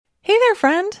Hey there,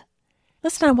 friend.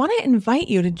 Listen, I want to invite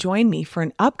you to join me for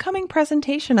an upcoming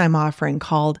presentation I'm offering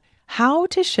called How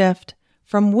to Shift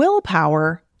from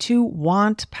Willpower to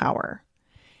Want Power.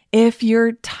 If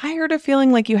you're tired of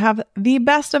feeling like you have the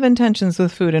best of intentions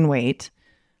with food and weight,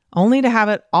 only to have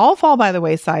it all fall by the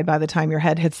wayside by the time your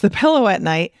head hits the pillow at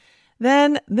night,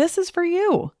 then this is for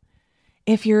you.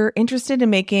 If you're interested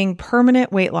in making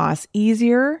permanent weight loss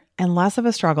easier and less of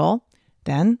a struggle,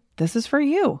 then this is for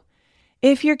you.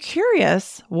 If you're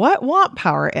curious what want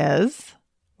power is,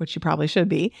 which you probably should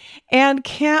be, and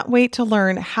can't wait to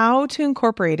learn how to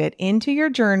incorporate it into your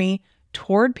journey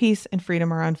toward peace and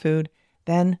freedom around food,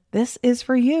 then this is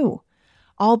for you.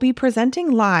 I'll be presenting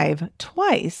live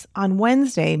twice on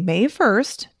Wednesday, May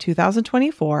 1st,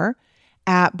 2024,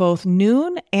 at both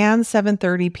noon and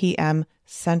 7:30 p.m.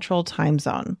 Central Time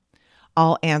Zone.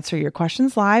 I'll answer your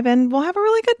questions live and we'll have a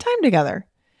really good time together.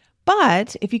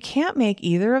 But if you can't make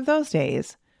either of those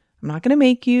days, I'm not going to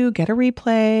make you get a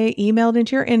replay emailed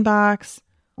into your inbox,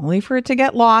 only for it to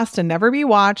get lost and never be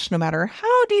watched, no matter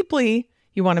how deeply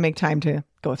you want to make time to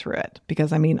go through it.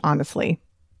 Because, I mean, honestly,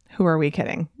 who are we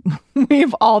kidding?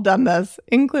 We've all done this,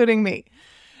 including me.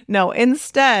 No,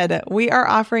 instead, we are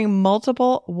offering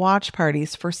multiple watch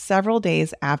parties for several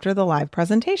days after the live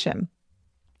presentation.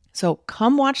 So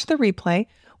come watch the replay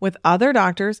with other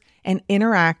doctors and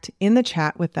interact in the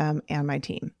chat with them and my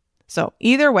team. So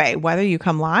either way, whether you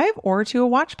come live or to a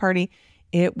watch party,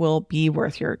 it will be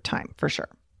worth your time for sure.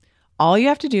 All you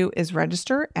have to do is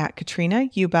register at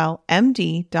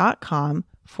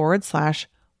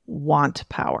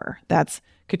katrinaubelmd.com/wantpower. That's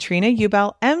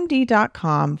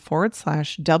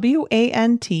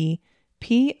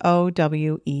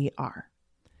katrinaubelmd.com/WANTPOWER.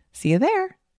 See you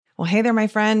there. Well, hey there, my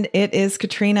friend. It is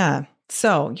Katrina.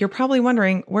 So you're probably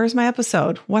wondering, where's my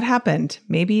episode? What happened?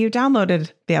 Maybe you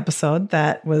downloaded the episode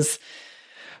that was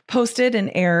posted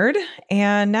and aired,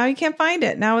 and now you can't find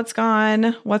it. Now it's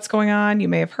gone. What's going on? You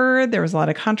may have heard there was a lot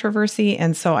of controversy.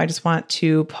 And so I just want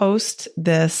to post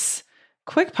this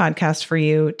quick podcast for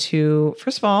you to,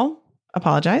 first of all,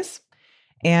 apologize.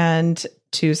 And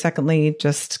to secondly,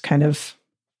 just kind of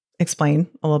explain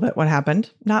a little bit what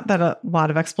happened. Not that a lot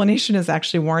of explanation is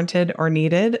actually warranted or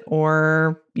needed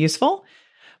or useful,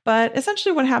 but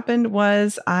essentially what happened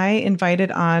was I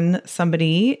invited on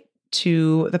somebody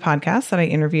to the podcast that I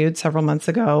interviewed several months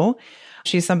ago.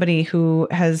 She's somebody who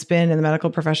has been in the medical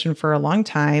profession for a long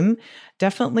time,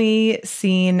 definitely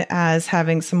seen as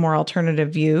having some more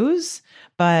alternative views,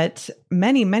 but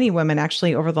many, many women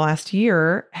actually over the last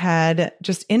year had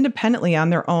just independently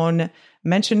on their own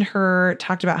mentioned her,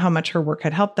 talked about how much her work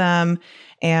had helped them.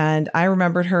 And I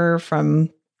remembered her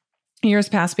from years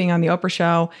past being on the Oprah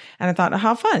show. And I thought,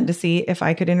 how fun to see if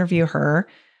I could interview her.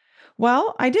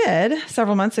 Well, I did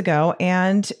several months ago.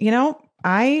 And,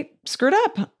 I screwed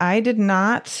up. I did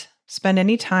not spend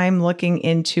any time looking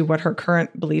into what her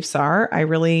current beliefs are. I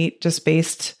really just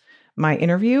based my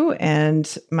interview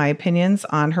and my opinions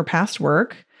on her past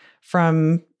work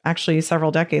from actually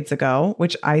several decades ago,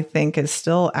 which I think is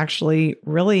still actually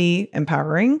really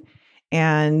empowering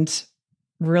and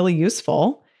really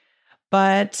useful.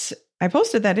 But I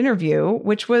posted that interview,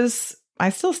 which was, I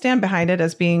still stand behind it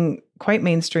as being quite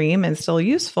mainstream and still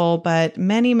useful, but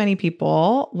many, many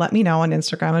people let me know on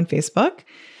Instagram and Facebook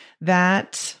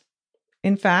that,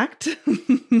 in fact,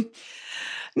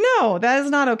 no, that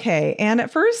is not okay. And at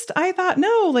first I thought,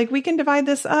 no, we can divide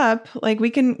this up.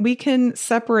 We can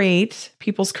separate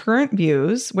people's current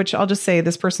views, which I'll just say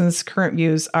this person's current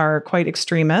views are quite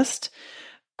extremist,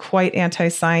 quite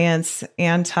anti-science,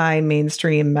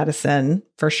 anti-mainstream medicine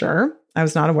for sure. I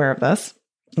was not aware of this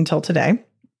until today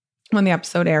when the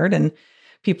episode aired, and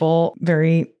people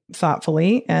very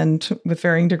thoughtfully and with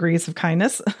varying degrees of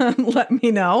kindness let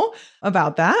me know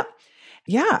about that.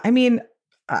 Yeah, I mean,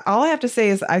 all I have to say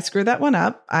is I screwed that one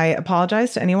up. I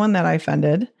apologize to anyone that I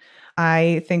offended.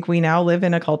 I think we now live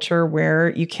in a culture where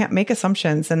you can't make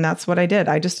assumptions. And that's what I did.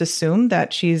 I just assumed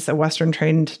that she's a Western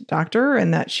trained doctor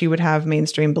and that she would have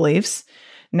mainstream beliefs.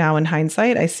 Now, in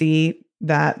hindsight, I see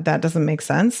that that doesn't make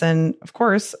sense. And of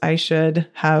course, I should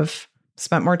have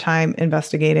spent more time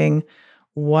investigating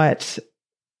what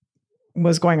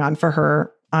was going on for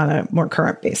her on a more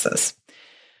current basis.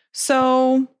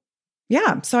 So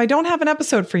I don't have an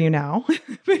episode for you now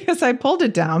because I pulled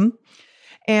it down.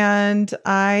 And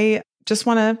I just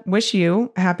want to wish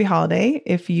you a happy holiday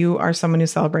if you are someone who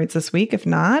celebrates this week. If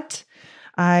not,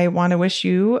 I want to wish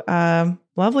you a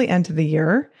lovely end to the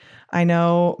year. I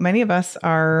know many of us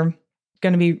are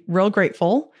going to be real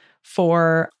grateful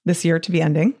for this year to be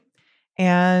ending.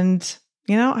 And,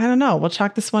 I don't know, we'll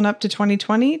chalk this one up to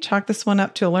 2020, chalk this one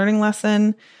up to a learning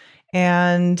lesson.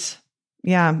 And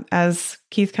yeah, as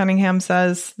Keith Cunningham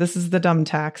says, this is the dumb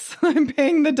tax. I'm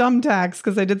paying the dumb tax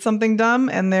because I did something dumb,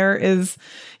 and there's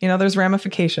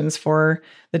ramifications for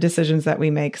the decisions that we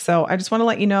make. So I just want to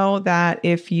let you know that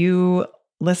if you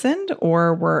listened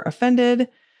or were offended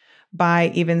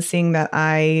by even seeing that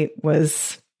I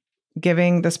was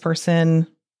giving this person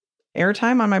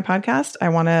airtime on my podcast, I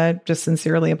want to just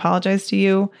sincerely apologize to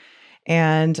you.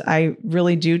 And I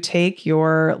really do take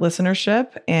your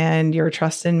listenership and your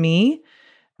trust in me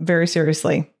very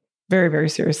seriously, very, very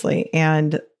seriously.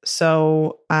 And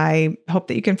so I hope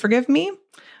that you can forgive me.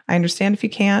 I understand if you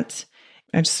can't.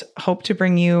 I just hope to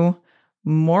bring you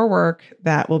more work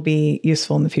that will be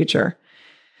useful in the future.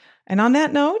 And on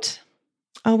that note,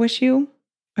 I'll wish you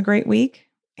a great week,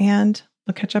 and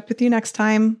I'll catch up with you next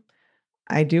time.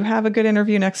 I do have a good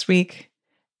interview next week,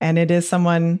 and it is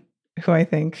someone who I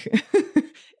think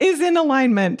is in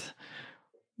alignment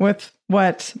with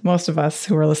what most of us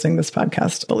who are listening to this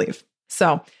podcast believe.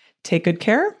 So take good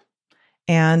care,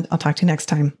 and I'll talk to you next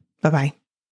time. Bye-bye.